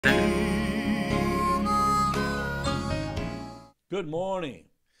Good morning.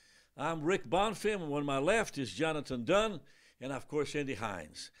 I'm Rick Bonfim, and on my left is Jonathan Dunn, and of course, Andy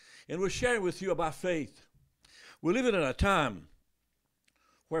Hines. And we're sharing with you about faith. We're living in a time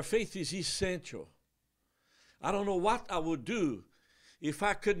where faith is essential. I don't know what I would do if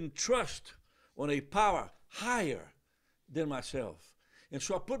I couldn't trust on a power higher than myself. And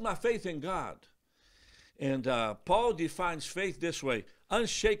so I put my faith in God. And Paul defines faith this way: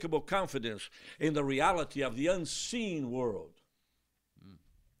 unshakable confidence in the reality of the unseen world.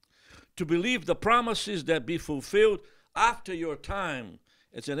 To believe the promises that be fulfilled after your time,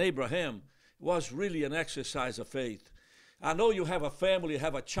 as in Abraham, was really an exercise of faith. I know you have a family, you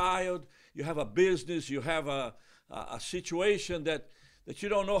have a child, you have a business, you have a situation that you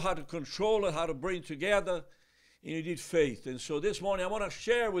don't know how to control it, how to bring together, and you need faith. And so this morning I want to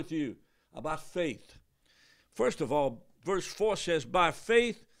share with you about faith. First of all, verse 4 says, by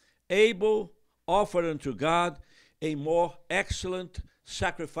faith Abel offered unto God a more excellent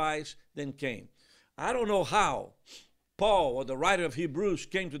sacrifice than Cain. I don't know how Paul, or the writer of Hebrews,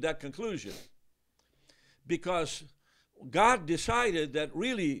 came to that conclusion, because God decided that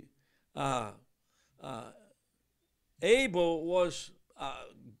really Abel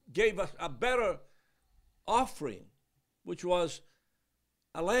gave us a better offering, which was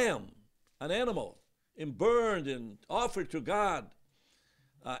a lamb, an animal, and burned and offered to God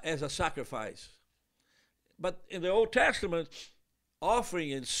as a sacrifice. But in the Old Testament,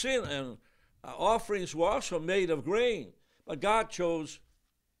 offering and sin and offerings were also made of grain, but God chose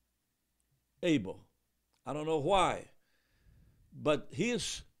Abel. I don't know why, but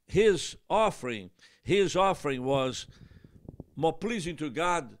his offering was more pleasing to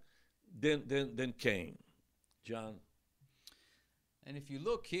God than Cain. John. And if you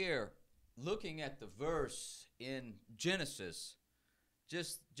look here, looking at the verse in Genesis,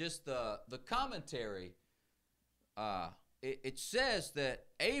 just the commentary, it says that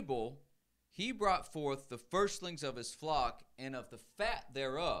Abel, he brought forth the firstlings of his flock and of the fat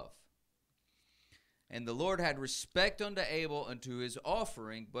thereof. And the Lord had respect unto Abel unto his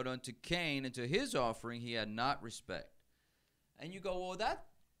offering, but unto Cain and to his offering he had not respect. And you go, well,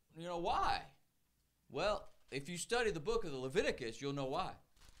 why? Well, if you study the book of the Leviticus, you'll know why.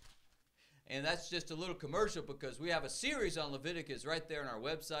 And that's just a little commercial, because we have a series on Leviticus right there on our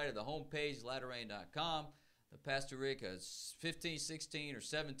website at the homepage, latterrain.com. Pastor Rick has 15, 16, or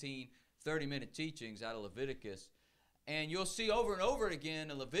 17 30-minute teachings out of Leviticus. And you'll see over and over again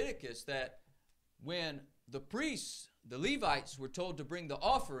in Leviticus that when the priests, the Levites, were told to bring the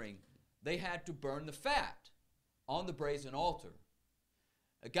offering, they had to burn the fat on the brazen altar.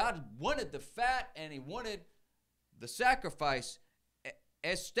 God wanted the fat, and he wanted the sacrifice.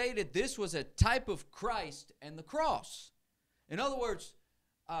 As stated, this was a type of Christ and the cross. In other words,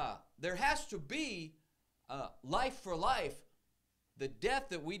 there has to be life for life. The death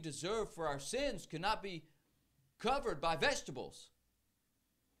that we deserve for our sins cannot be covered by vegetables.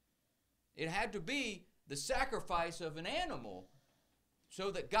 It had to be the sacrifice of an animal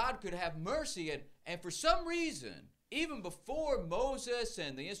so that God could have mercy. And for some reason, even before Moses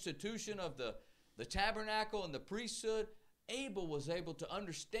and the institution of the tabernacle and the priesthood, Abel was able to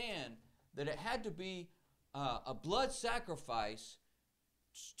understand that it had to be a blood sacrifice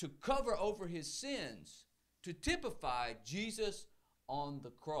to cover over his sins, to typify Jesus on the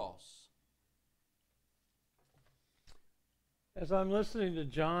cross. As I'm listening to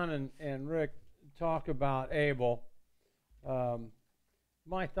John and Rick talk about Abel,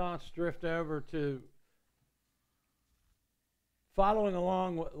 my thoughts drift over to following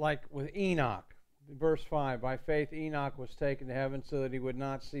along like with Enoch. Verse 5, by faith Enoch was taken to heaven so that he would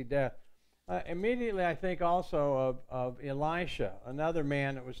not see death. Immediately I think also of Elisha, another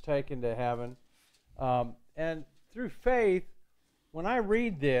man that was taken to heaven. And through faith, when I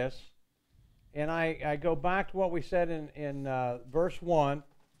read this, and I go back to what we said in verse 1,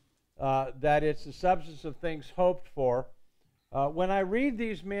 that it's the substance of things hoped for. When I read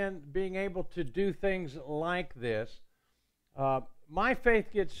these men being able to do things like this, my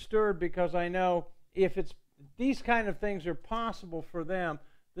faith gets stirred, because I know if these kind of things are possible for them,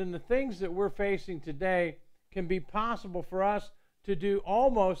 then the things that we're facing today can be possible for us to do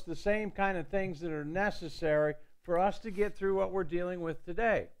almost the same kind of things that are necessary for us to get through what we're dealing with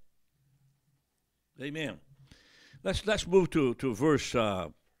today. Amen. Let's move to verse.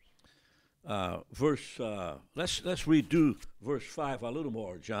 Let's redo verse 5 a little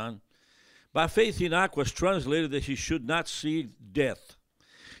more, John. By faith Enoch was translated that he should not see death,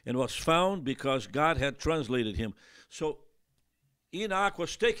 and was found because God had translated him. So Enoch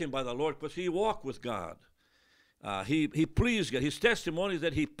was taken by the Lord because he walked with God. He pleased God. His testimony is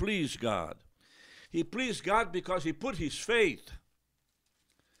that he pleased God. He pleased God because he put his faith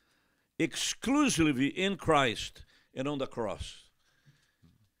exclusively in Christ and on the cross.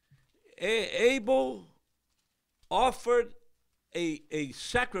 Abel offered a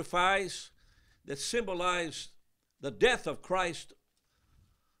sacrifice that symbolized the death of Christ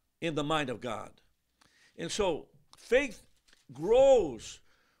in the mind of God. And so faith grows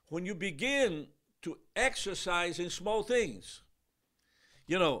when you begin to exercise in small things.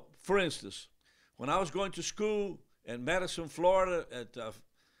 You know, for instance, when I was going to school in Madison, Florida, at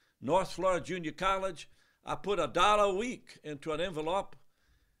North Florida Junior College, I put $1 a week into an envelope,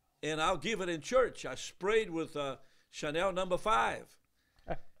 and I'll give it in church. I sprayed with Chanel No. 5.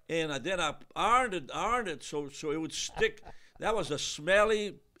 And then I ironed it so it would stick. That was a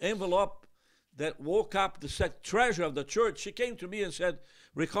smelly envelope that woke up the treasurer of the church. She came to me and said,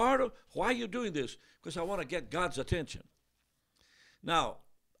 "Ricardo, why are you doing this?" "Because I want to get God's attention." Now,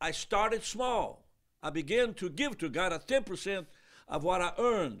 I started small. I began to give to God 10% of what I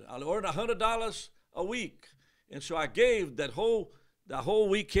earned. I earned $100 a week. And so I gave the whole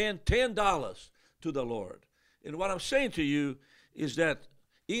weekend $10 to the Lord. And what I'm saying to you is that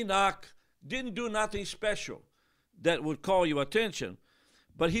Enoch didn't do nothing special that would call your attention,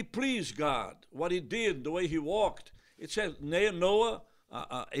 but he pleased God. What he did, the way he walked, it says Enoch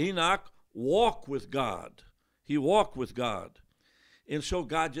walked with God. He walked with God. And so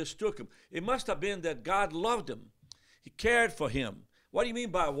God just took him. It must have been that God loved him. He cared for him. What do you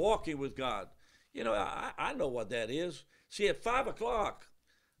mean by walking with God? You know, I know what that is. See, at 5 o'clock,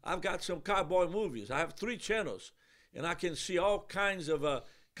 I've got some cowboy movies. I have 3 channels, and I can see all kinds of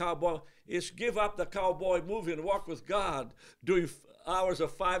cowboy. It's give up the cowboy movie and walk with God during hours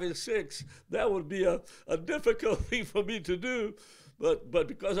of 5 and 6. That would be a difficult thing for me to do. But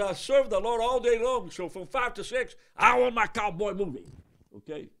because I serve the Lord all day long, so from 5 to 6, I want my cowboy movie.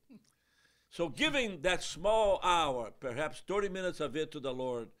 Okay? So giving that small hour, perhaps 30 minutes of it to the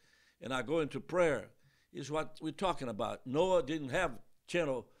Lord, and I go into prayer, is what we're talking about. Noah didn't have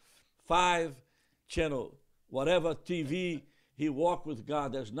channel 5, channel whatever TV. He walked with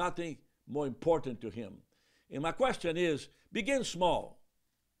God. There's nothing more important to him. And my question is, begin small.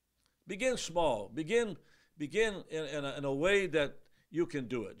 Begin small. Begin in a way that you can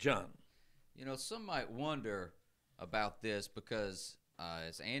do it. John. You know, some might wonder about this because,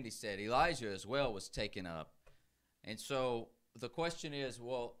 as Andy said, Elijah as well was taken up. And so the question is,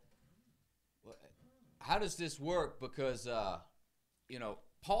 well, how does this work? Because, you know,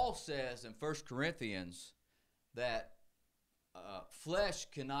 Paul says in 1 Corinthians that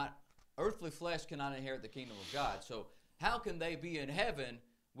earthly flesh cannot inherit the kingdom of God. So how can they be in heaven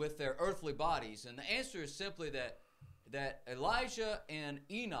with their earthly bodies? And the answer is simply that Elijah and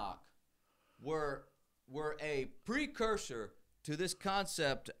Enoch were a precursor to this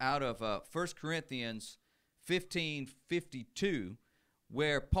concept out of 1 Corinthians 15:52,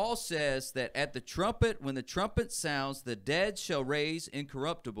 where Paul says that at the trumpet, when the trumpet sounds, the dead shall raise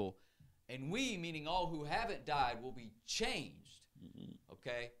incorruptible, and we, meaning all who haven't died, will be changed.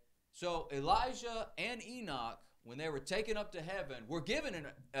 Okay? So Elijah and Enoch, when they were taken up to heaven, were given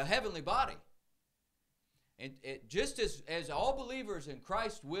a heavenly body. And just as all believers in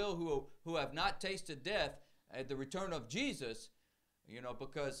Christ will who have not tasted death at the return of Jesus, you know,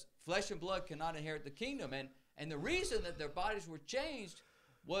 because flesh and blood cannot inherit the kingdom. And the reason that their bodies were changed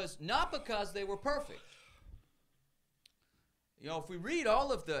was not because they were perfect. You know, if we read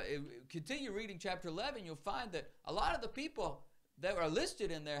continue reading chapter 11, you'll find that a lot of the people that are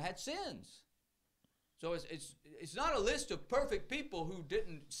listed in there had sins. So it's not a list of perfect people who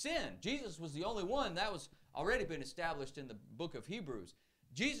didn't sin. Jesus was the only one. That was already been established in the book of Hebrews.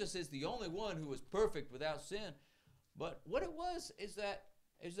 Jesus is the only one who was perfect without sin. But what it was is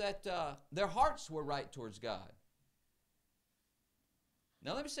that their hearts were right towards God.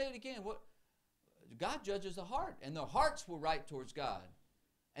 Now let me say it again. God judges the heart, and their hearts were right towards God.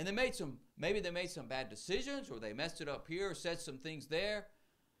 And maybe they made some bad decisions, or they messed it up here, or said some things there.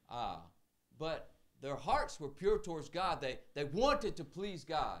 But their hearts were pure towards God. They wanted to please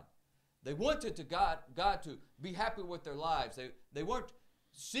God. They wanted God to be happy with their lives. They weren't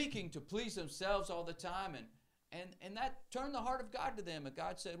seeking to please themselves all the time, and that turned the heart of God to them. And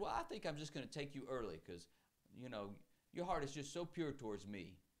God said, "Well, I think I'm just going to take you early because, you know, your heart is just so pure towards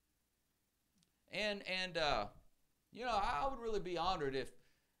me." And you know, I would really be honored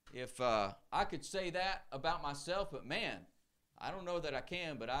if I could say that about myself. But man, I don't know that I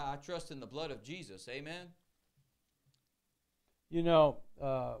can. But I trust in the blood of Jesus. Amen. You know,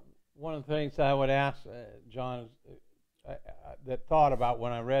 one of the things I would ask John is, that thought about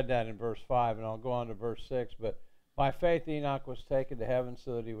when I read that in verse 5, and I'll go on to verse 6, but by faith Enoch was taken to heaven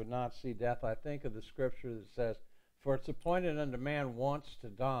so that he would not see death. I think of the scripture that says, "For it's appointed unto man once to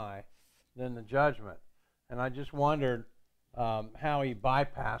die, than the judgment. And I just wondered how he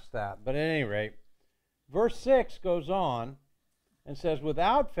bypassed that. But at any rate, verse 6 goes on and says,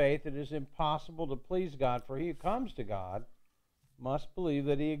 without faith it is impossible to please God, for he who comes to God must believe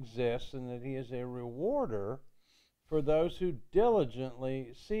that he exists and that he is a rewarder for those who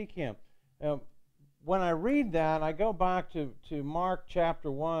diligently seek him. Now, when I read that, I go back to Mark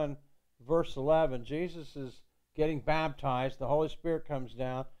chapter 1, verse 11. Jesus is getting baptized. The Holy Spirit comes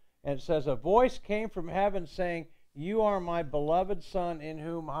down, and it says, a voice came from heaven saying, you are my beloved Son, in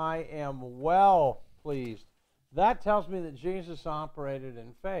whom I am well pleased. That tells me that Jesus operated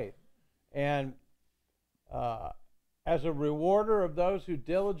in faith. And as a rewarder of those who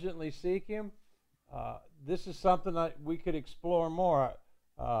diligently seek him, this is something that we could explore more.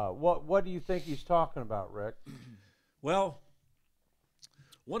 What do you think he's talking about, Rick? Well,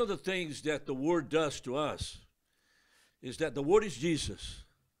 one of the things that the Word does to us is that the Word is Jesus.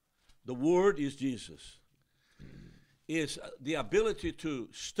 The Word is Jesus. Is the ability to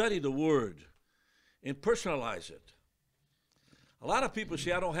study the Word and personalize it. A lot of people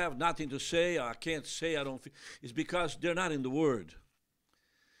say, I don't have nothing to say, or I can't say, I don't feel. It's because they're not in the Word.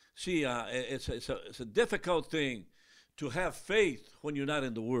 See, it's a difficult thing to have faith when you're not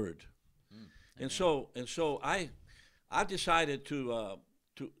in the Word. And so I've decided to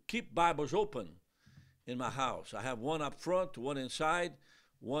keep Bibles open in my house. I have one up front, one inside,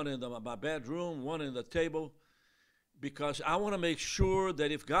 one in my bedroom, one in the table, because I want to make sure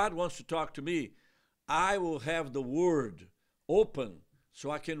that if God wants to talk to me, I will have the Word open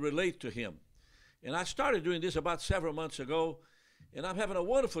so I can relate to him. And I started doing this about several months ago, and I'm having a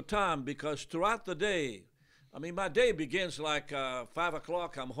wonderful time because throughout the day, I mean, my day begins like 5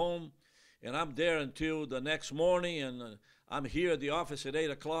 o'clock, I'm home, and I'm there until the next morning, and I'm here at the office at 8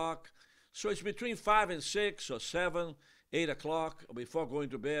 o'clock. So it's between 5 and 6 or 7, 8 o'clock before going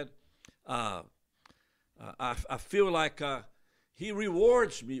to bed. I feel like he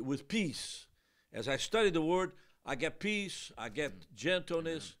rewards me with peace. As I study the Word, I get peace, I get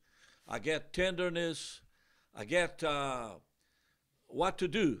gentleness, I get tenderness, I get what to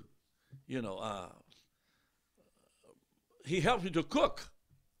do. You know, he helps me to cook.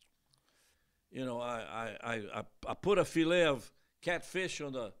 You know, I put a fillet of catfish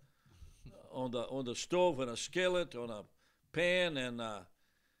on the stove, and a skillet, on a pan, and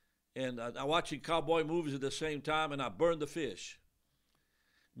I'm watching cowboy movies at the same time, and I burn the fish.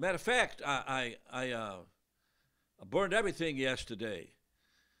 Matter of fact, I burned everything yesterday,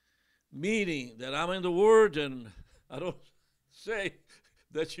 meaning that I'm in the Word, and I don't say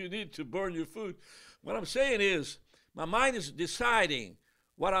that you need to burn your food. What I'm saying is my mind is deciding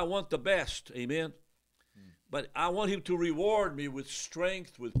what I want the best, amen? But I want him to reward me with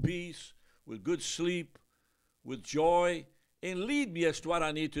strength, with peace, with good sleep, with joy, and lead me as to what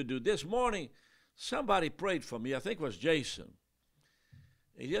I need to do. This morning, somebody prayed for me. I think it was Jason.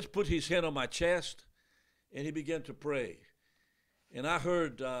 He just put his hand on my chest, and he began to pray. And I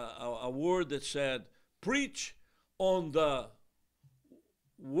heard a word that said, preach on the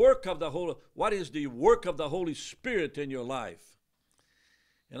work of the Holy, what is the work of the Holy Spirit in your life?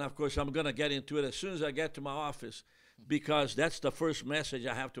 And of course, I'm going to get into it as soon as I get to my office, because that's the first message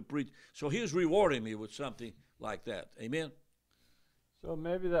I have to preach. So he's rewarding me with something like that. Amen? So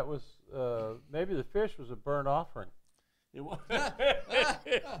maybe that was, maybe the fish was a burnt offering. It was,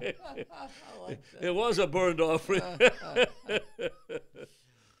 it was a burnt offering.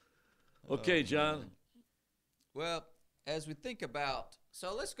 Okay, John. Well, as we think about,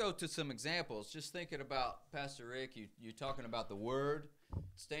 so let's go to some examples. Just thinking about, Pastor Rick, you talking about the Word,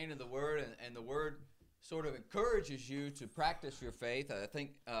 staying in the Word, and the Word sort of encourages you to practice your faith. I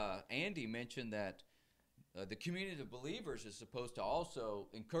think Andy mentioned that the community of believers is supposed to also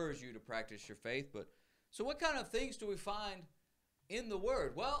encourage you to practice your faith. But so what kind of things do we find in the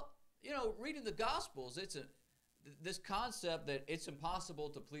Word? Well, you know, reading the Gospels, it's this concept that it's impossible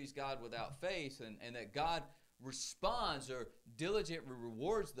to please God without faith, and that God responds or diligently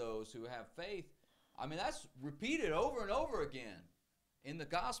rewards those who have faith. I mean, that's repeated over and over again in the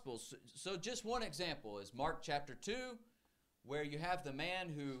Gospels. So just one example is Mark chapter 2, where you have the man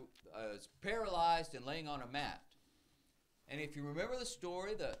who is paralyzed and laying on a mat. And if you remember the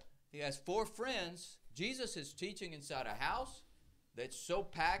story, he has 4 friends. Jesus is teaching inside a house that's so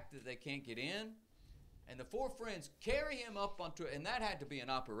packed that they can't get in. And the 4 friends carry him up onto it, and that had to be an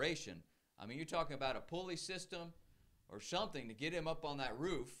operation. I mean, you're talking about a pulley system or something to get him up on that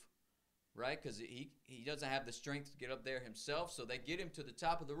roof, right? Because he doesn't have the strength to get up there himself. So they get him to the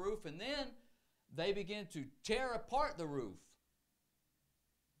top of the roof, and then they begin to tear apart the roof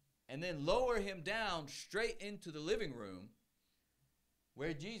and then lower him down straight into the living room.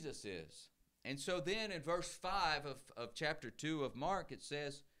 where Jesus is. And so then in verse 5 of chapter 2 of Mark, it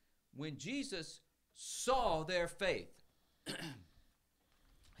says, when Jesus saw their faith,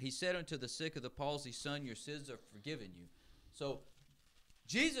 he said unto the sick of the palsy, son, your sins are forgiven you. So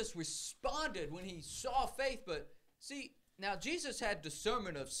Jesus responded when he saw faith. But see, now Jesus had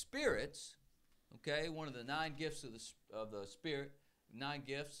discernment of spirits, okay, one of the 9 gifts of the Spirit, 9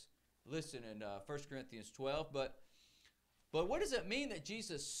 gifts listed in 1 Corinthians 12. But what does it mean that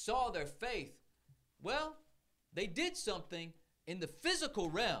Jesus saw their faith? Well, they did something in the physical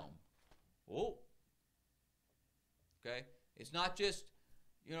realm. Oh, okay. It's not just,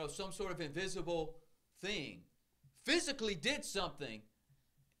 some sort of invisible thing. Physically did something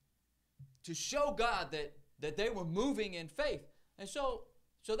to show God that they were moving in faith. And so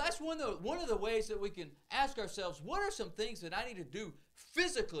that's one of the ways that we can ask ourselves, what are some things that I need to do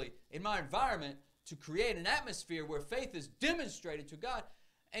physically in my environment to create an atmosphere where faith is demonstrated to God?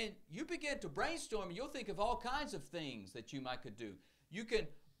 And you begin to brainstorm, and you'll think of all kinds of things that you might could do. You can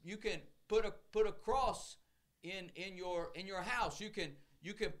put a cross in your house. You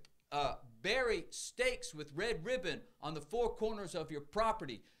can bury stakes with red ribbon on the 4 corners of your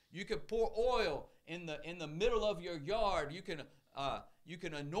property. You can pour oil in the middle of your yard. You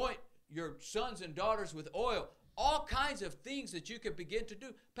can anoint your sons and daughters with oil. All kinds of things that you can begin to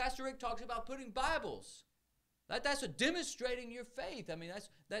do. Pastor Rick talks about putting Bibles. That's a demonstrating your faith. I mean,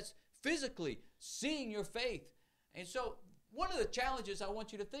 that's physically seeing your faith. And so one of the challenges I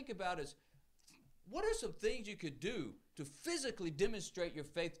want you to think about is, what are some things you could do to physically demonstrate your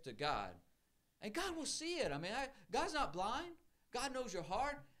faith to God? And God will see it. I mean, God's not blind. God knows your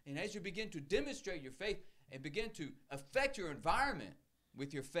heart. And as you begin to demonstrate your faith and begin to affect your environment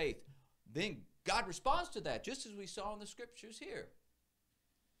with your faith, then God responds to that, just as we saw in the scriptures here.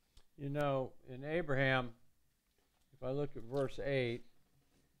 In Abraham, if I look at verse 8,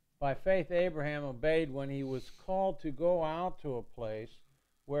 by faith Abraham obeyed when he was called to go out to a place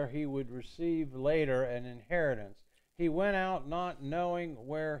where he would receive later an inheritance. He went out not knowing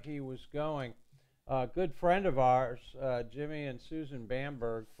where he was going. A good friend of ours, Jimmy and Susan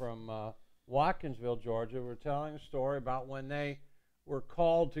Bamberg from Watkinsville, Georgia, were telling a story about when they were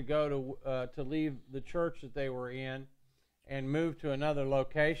called to go to leave the church that they were in and move to another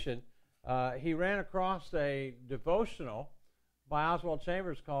location. He ran across a devotional by Oswald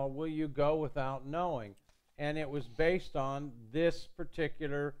Chambers called "Will You Go Without Knowing?" And it was based on this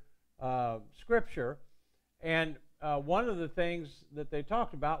particular scripture. And one of the things that they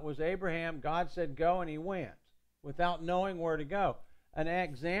talked about was Abraham, God said go, and he went without knowing where to go. An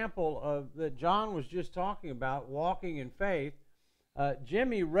example of that John was just talking about, walking in faith.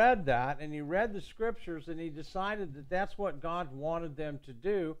 Jimmy read that, and he read the scriptures, and he decided that that's what God wanted them to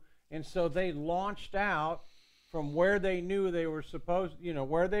do. And so they launched out from where they knew they were supposed,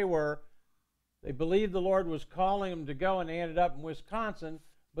 where they were. They believed the Lord was calling them to go, and they ended up in Wisconsin.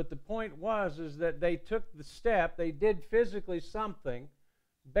 But the point is that they took the step. They did physically something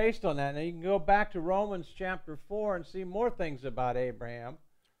based on that. Now you can go back to Romans chapter 4 and see more things about Abraham.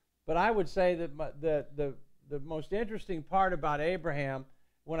 But I would say that the most interesting part about Abraham,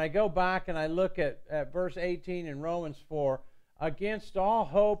 when I go back and I look at verse 18 in Romans 4, against all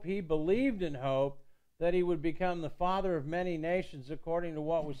hope he believed in hope that he would become the father of many nations according to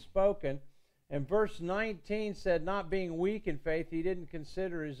what was spoken. And verse 19 said, not being weak in faith, he didn't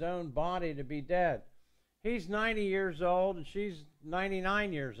consider his own body to be dead. He's 90 years old and she's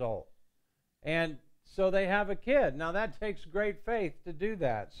 99 years old. And so they have a kid. Now that takes great faith to do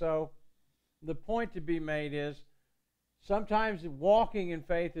that. So the point to be made is sometimes walking in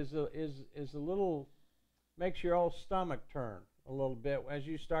faith is a little, makes your old stomach turn a little bit as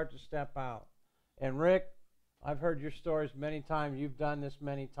you start to step out. And Rick, I've heard your stories many times. You've done this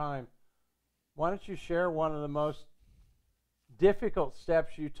many times. Why don't you share one of the most difficult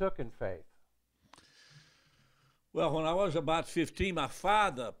steps you took in faith? Well, when I was about 15, my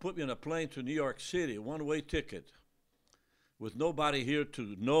father put me on a plane to New York City, one-way ticket, with nobody here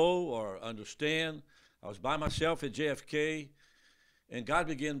to know or understand. I was by myself at JFK, and God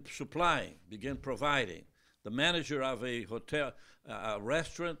began supplying, began providing. The manager of a hotel, a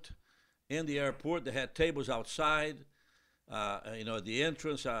restaurant in the airport, they had tables outside, at the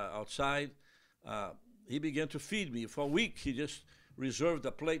entrance outside. He began to feed me. For a week, he just reserved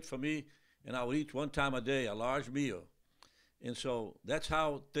a plate for me, and I would eat one time a day, a large meal. And so that's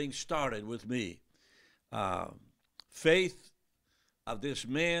how things started with me. Faith of this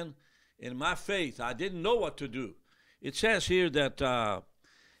man. In my faith, I didn't know what to do. It says here that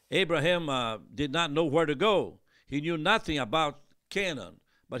Abraham did not know where to go. He knew nothing about Canaan,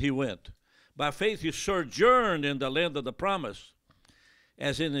 but he went. By faith, he sojourned in the land of the promise.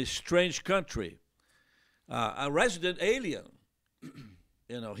 as in a strange country, a resident alien.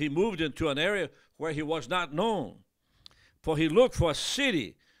 He moved into an area where he was not known. For he looked for a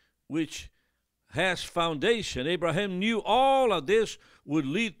city which has foundation. Abraham knew all of this would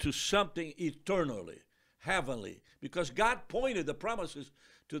lead to something eternally, heavenly, because God pointed the promises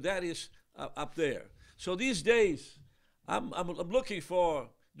to that is up there. So these days, I'm looking for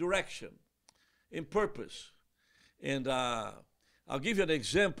direction in purpose. And I'll give you an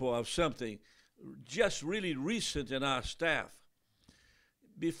example of something just really recent in our staff.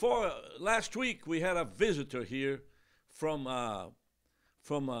 Before last week, we had a visitor here from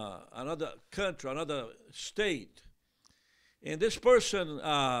another country, another state, and this person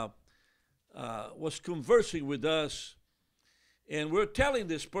was conversing with us, and we're telling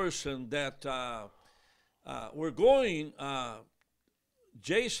this person that we're going.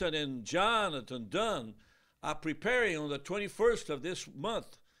 Jason and Jonathan Dunn are preparing on the 21st of this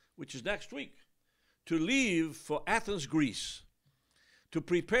month, which is next week, to leave for Athens, Greece, to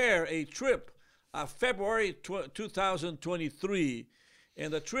prepare a trip February 2023,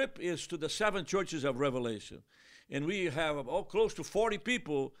 and the trip is to the 7 churches of Revelation. And we have close to 40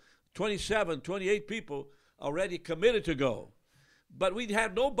 people, 27, 28 people already committed to go. But we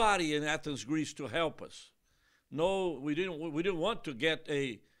had nobody in Athens, Greece to help us. No, we didn't want to get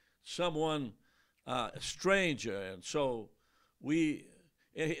someone stranger. And so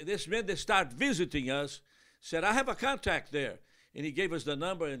this man that started visiting us said, I have a contact there. And he gave us the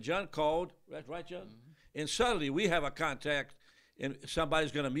number, and John called. Right, John? Mm-hmm. And suddenly we have a contact, and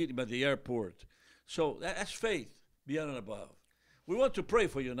somebody's going to meet him at the airport. So that's faith beyond and above. We want to pray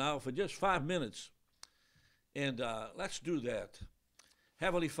for you now for just 5 minutes. And let's do that.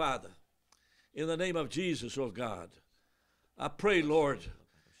 Heavenly Father, in the name of Jesus, oh God, I pray, Lord,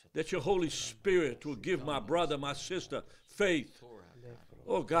 that your Holy Spirit will give my brother, my sister, faith.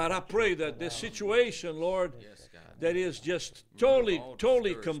 Oh God, I pray that this situation, Lord, that is just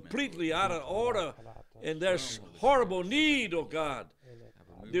totally, completely out of order, and there's horrible need, oh God,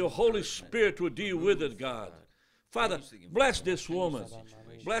 the Holy Spirit will deal with it, God. Father, bless this woman,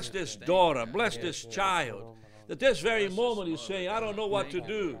 bless this daughter, bless this child, that this very moment he's saying, I don't know what to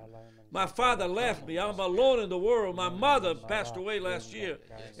do. My father left me. I'm alone in the world. My mother passed away last year,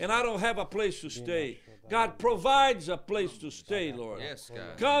 and I don't have a place to stay. God provides a place to stay, Lord. Yes,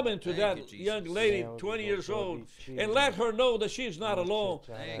 God. Come into that young lady, 20 years old, and let her know that she's not alone,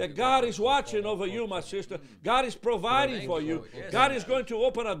 that God is watching over you, my sister. God is providing for you. God is going to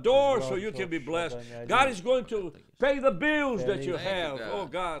open a door so you can be blessed. God is going to pay the bills that you have. Oh,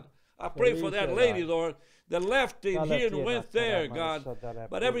 God, I pray for that lady, Lord, that left in here and went there, God.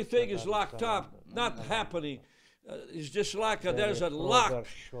 But everything is locked up, not happening. It's just like there's a lock.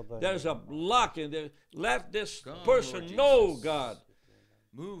 There's a lock in there. Let this person know, God,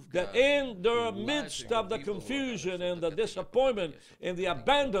 that in the midst of the confusion and the disappointment and the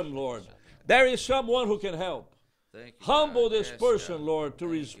abandon, Lord, there is someone who can help. Humble this person, Lord, to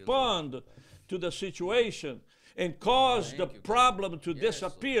respond to the situation and cause the problem to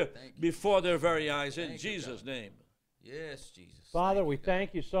disappear before their very eyes. In Jesus' name. Yes, Jesus. Father, we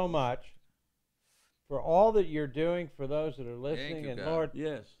thank you so much for all that you're doing for those that are listening. And Lord,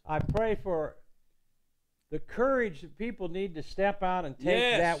 yes, I pray for the courage that people need to step out and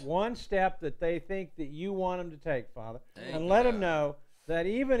take that one step that they think that you want them to take, Father. And let them know that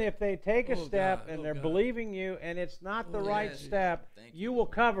even if they take a step and they're believing you and it's not the right step, you will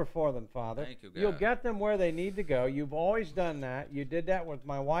cover for them, Father. You'll get them where they need to go. You've always done that. You did that with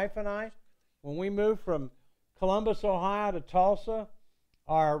my wife and I. When we moved from Columbus, Ohio to Tulsa,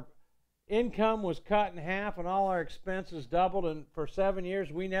 our income was cut in half and all our expenses doubled, and for 7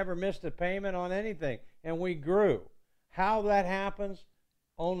 years we never missed a payment on anything, and we grew. How that happens,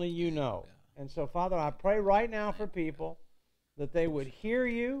 only you know. And so, Father, I pray right now for people that they would hear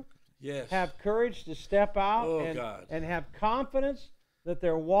you, have courage to step out, and have confidence that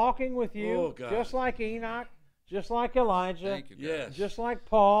they're walking with you, just like Enoch, just like Elijah, just like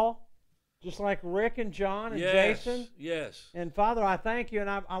Paul, just like Rick and John and Jason. Yes. And Father, I thank you, and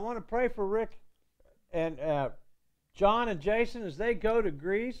I want to pray for Rick and John and Jason as they go to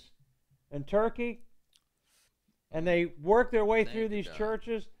Greece and Turkey, and they work their way through these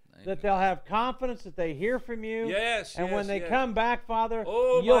churches, that they'll have confidence that they hear from you. Yes. And when they come back, Father,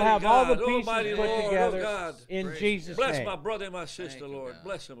 you'll have all the pieces put together in Jesus' name. Bless my brother and my sister, Lord.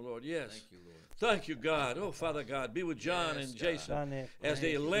 Bless them, Lord. Yes. Thank you, Lord. Thank you, God. Oh, Father God, be with John Yes, and God. Jason as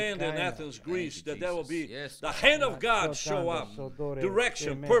they land in Athens, Greece, you, that there will be Jesus. Yes, the God. hand of God show up.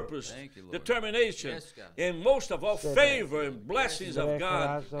 Direction, purpose, Thank you, Lord. determination, Yes, God. and most of all, favor and blessings of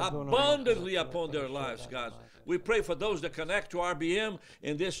God abundantly upon their lives, God. We pray for those that connect to RBM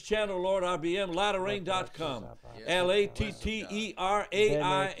in this channel, Lord, RBM, latterain.com. Latterain,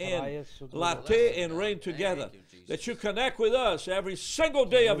 latte and rain together. Thank you, Jesus. That you connect with us every single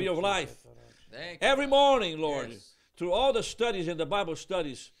day of your life. Thank you, Every God. morning, Lord, Yes. through all the studies and the Bible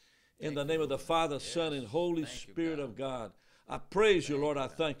studies, in the Thank name you, of the Lord. Father, Yes. Son, and Holy Thank you, Spirit God. of God. I praise you, Thank Lord. you, I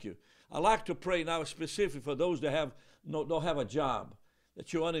God. thank you. I like to pray now specifically for those that don't have a job,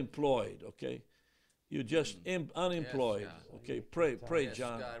 that you're unemployed, okay? You're just unemployed, God. okay? Pray, Yes,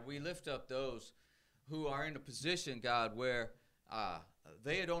 John. God, we lift up those who are in a position, God, where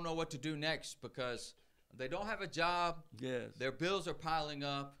they don't know what to do next because they don't have a job. Yes. Their bills are piling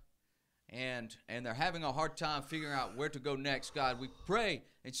up, and they're having a hard time figuring out where to go next. God, we pray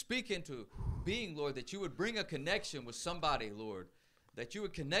and speak into being, Lord, that you would bring a connection with somebody, Lord, that you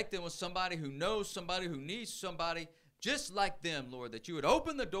would connect them with somebody who knows somebody who needs somebody just like them, Lord, that you would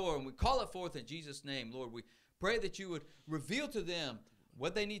open the door, and we call it forth in Jesus' name, Lord. We pray that you would reveal to them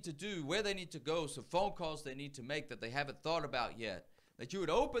what they need to do, where they need to go, some phone calls they need to make that they haven't thought about yet, that you would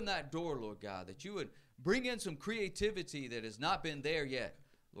open that door, Lord God, that you would bring in some creativity that has not been there yet,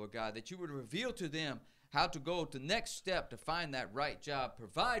 Lord God, that you would reveal to them how to go to the next step to find that right job.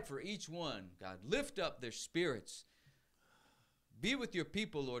 Provide for each one, God. Lift up their spirits. Be with your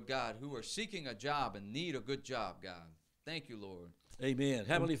people, Lord God, who are seeking a job and need a good job, God. Thank you, Lord. Amen.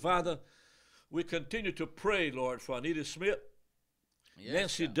 Heavenly Father, we continue to pray, Lord, for Anita Smith, Yes,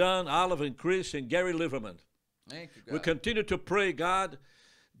 Nancy God. Dunn, Olive and Chris, and Gary Liverman. Thank you, God. We continue to pray, God,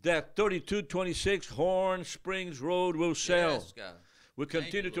 that 3226 Horn Springs Road will sell. Yes, God. We Thank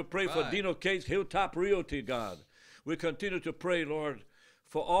continue you, to Lord. pray for Right. Dino Cates Hilltop Realty, God. We continue to pray, Lord,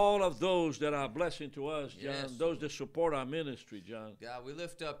 for all of those that are a blessing to us, John, Yes, those that support our ministry, John. God, we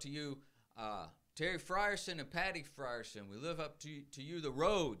lift up to you Terry Frierson and Patty Frierson. We lift up to you the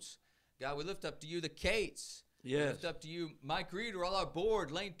Rhodes. God, we lift up to you the Cates. We Yes. lift up to you Mike Reeder, all our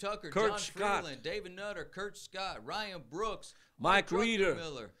board, Lane Tucker, Kurt John Scott. Freeland, David Nutter, Kurt Scott, Ryan Brooks, Mike Bruckner Reeder.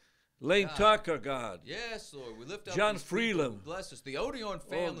 Miller. Lane God. Tucker, God. Yes, Lord. We lift up John these people Freeland. who bless us. The Odeon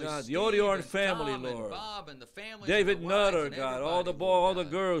family. God, the Steve Odeon and family, Tom and Lord. Bob and the families David and their wives Nutter, and God. All the everybody, boys, Lord all the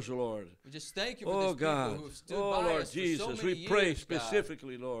God. girls, Lord. We just thank you for Oh, these people God. who have stood Oh, by Lord us Jesus. for so We many pray years, God.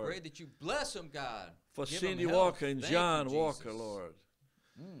 specifically, Lord, Pray that you bless them, God. for Give them Cindy health. Walker and Thank John you, Walker, Jesus. Lord.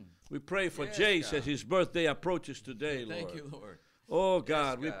 We pray for Yes, Jace God. as his birthday approaches today, Lord. Thank you, Lord. Oh,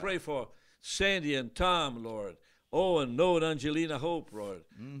 God, we God. pray for Sandy and Tom, Lord. Oh, and Noah and Angelina Hope, Lord.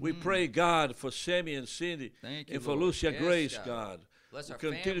 We pray, God, for Sammy and Cindy Thank you, and for Lord. Lucia Yes, Grace, God. God. Bless We our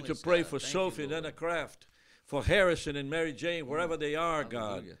continue to families, pray God. for Thank Sophie you, and Anna Lord. Kraft, for Harrison and Mary Jane, wherever they are, God.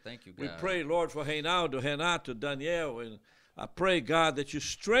 Hallelujah. Thank you, We God. pray, Lord, for Reinaldo, Renato, Danielle, and I pray, God, that you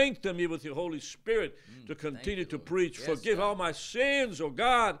strengthen me with your Holy Spirit to continue you, to Lord. preach. Yes, Forgive God. all my sins, oh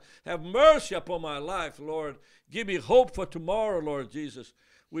God. Have mercy upon my life, Lord. Give me hope for tomorrow, Lord Jesus.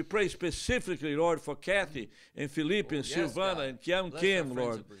 We pray specifically, Lord, for Kathy and Philippe and yes, Silvana God. and Kian Bless our Kim, friends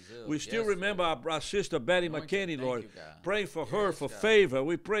Lord. in Brazil. We still Yes, remember our sister Betty Anointed. McKinney, Thank Lord. you, God. Praying for her Yes, for God. favor.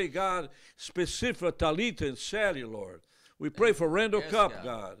 We pray, God, specific for Talita and Sally, Lord. We pray for Randall Yes, Cup, God.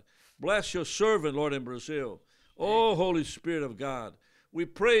 God. Bless your servant, Lord, in Brazil. Oh, Holy Spirit of God. We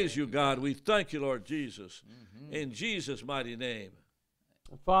praise you, God. We thank you, Lord Jesus. In Jesus' mighty name.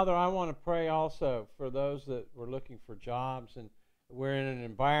 And Father, I want to pray also for those that were looking for jobs, and we're in an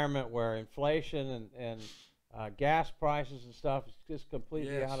environment where inflation and gas prices and stuff is just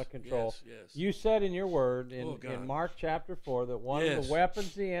completely Yes, out of control. yes, yes. You said in your word Oh, in God. Mark chapter 4 that one of Yes. the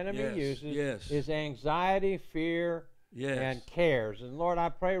weapons the enemy Yes, uses yes. is anxiety, fear, Yes. and cares. And Lord, I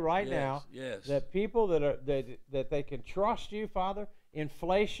pray right Yes, now yes. that people that they can trust you, Father.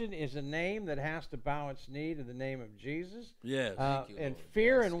 Inflation is a name that has to bow its knee to the name of Jesus. Yes. Thank you, And Lord.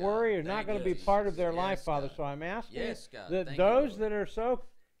 fear Yes, and God. worry are not Thank going to you, be part of Jesus. their life, Yes, Father. God. So I'm asking Yes, God. that Thank you, those Lord. that are so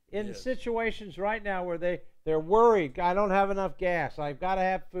in Yes. situations right now where they're worried, I don't have enough gas, I've got to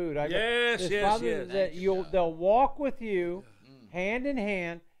have food. Yes, yes, Father, yes. that Thank you, God. they'll walk with you hand in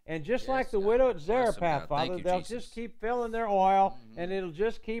hand. And just Yes, like the God. widow at Bless them, Zarephath, God. Father, Thank you, they'll Jesus. just keep filling their oil, and it'll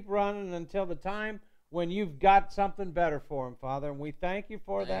just keep running until the time when you've got something better for them, Father. And we thank you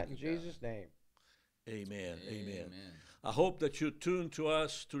for that in Thank you, God. Jesus' name. Amen. Amen. Amen. I hope that you tune to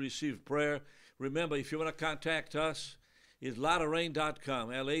us to receive prayer. Remember, if you want to contact us, it's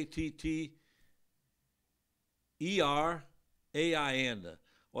latterain.com, LATTERAIN,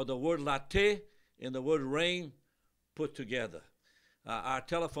 or the word latte and the word rain put together. Our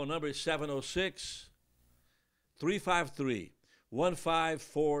telephone number is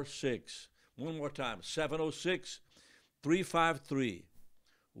 706-353-1546. One more time,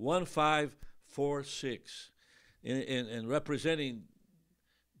 706-353-1546. In representing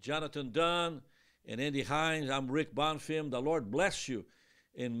Jonathan Dunn and Andy Hines, I'm Rick Bonfim. The Lord bless you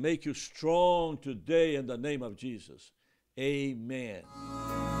and make you strong today in the name of Jesus. Amen.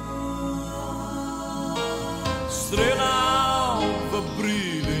 Estrela alva brilha